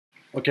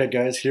Okay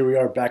guys, here we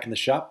are back in the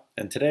shop,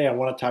 and today I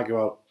want to talk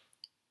about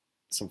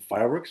some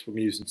fireworks. We're going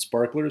to use some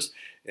sparklers,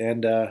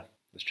 and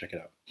let's check it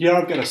out. Here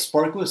I've got a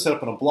sparkler set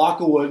up on a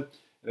block of wood,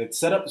 and it's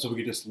set up so we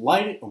can just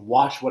light it and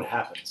watch what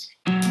happens.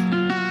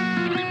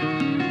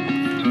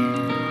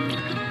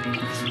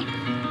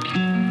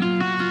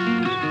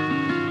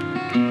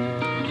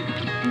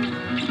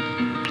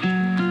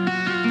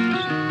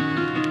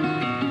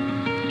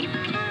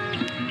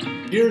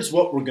 Here's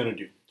what we're going to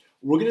do.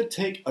 We're going to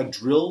take a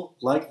drill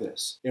like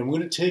this, and we're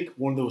going to take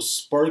one of those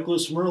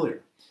sparklers from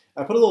earlier.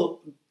 I put a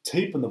little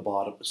tape in the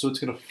bottom, so it's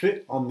going to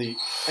fit on the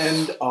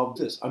end of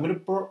this. I'm going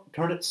to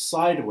turn it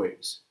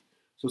sideways,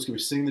 so it's going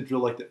to be sitting the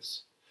drill like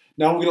this.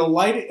 Now we're going to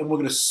light it, and we're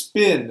going to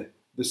spin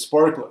the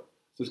sparkler.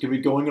 So it's going to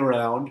be going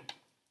around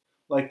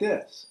like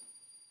this.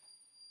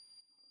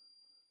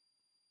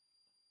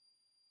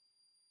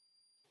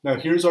 Now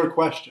here's our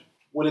question.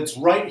 When it's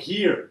right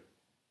here,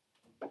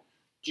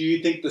 do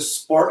you think the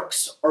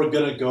sparks are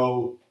going to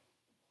go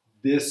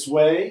this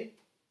way?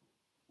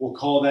 We'll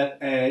call that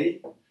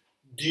A.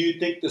 Do you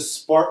think the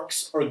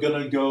sparks are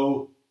going to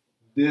go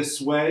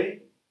this way?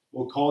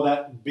 We'll call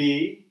that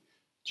B.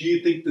 Do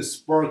you think the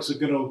sparks are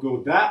going to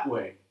go that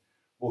way?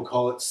 We'll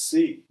call it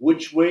C.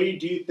 Which way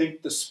do you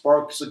think the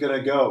sparks are going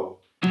to go?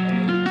 I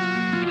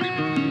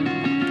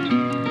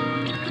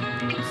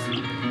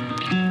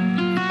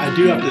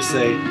do have to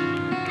say,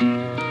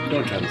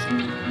 don't try this.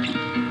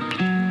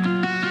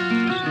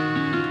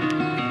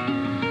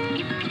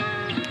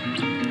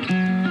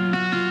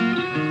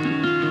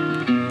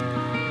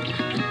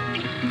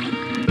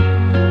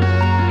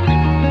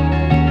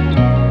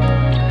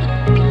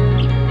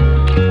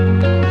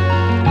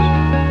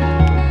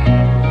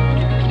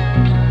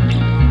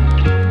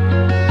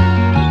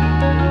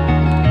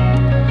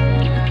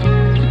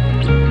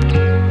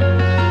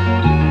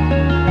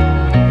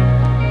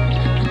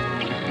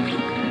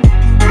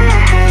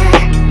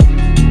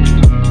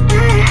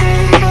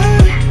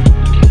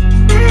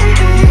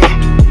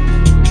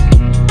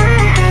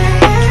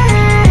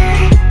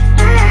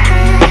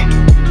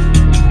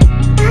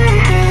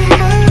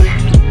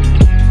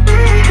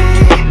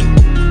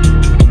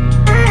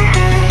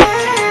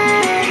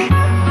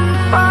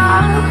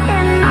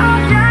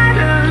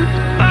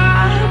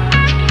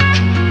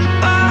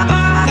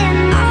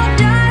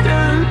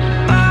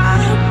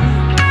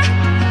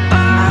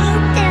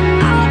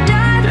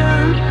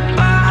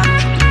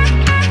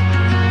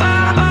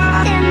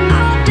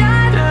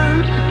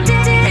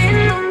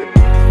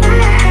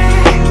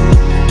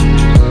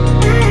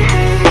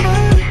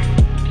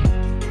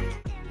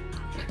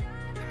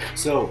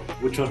 So,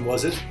 which one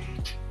was it?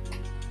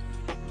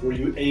 Were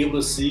you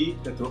able to see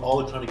that they're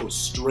all trying to go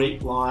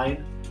straight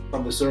line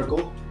from the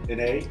circle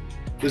in A?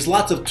 There's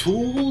lots of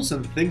tools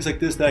and things like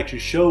this that actually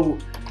show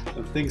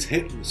when things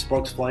hit and the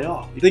sparks fly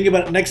off. You think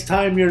about it next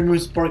time you're in a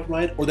spark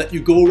ride, or that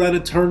you go around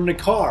and turn in a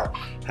car,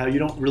 how you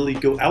don't really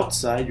go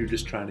outside, you're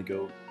just trying to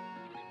go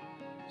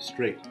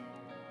straight.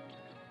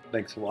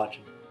 Thanks for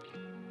watching.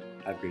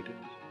 Have a great day.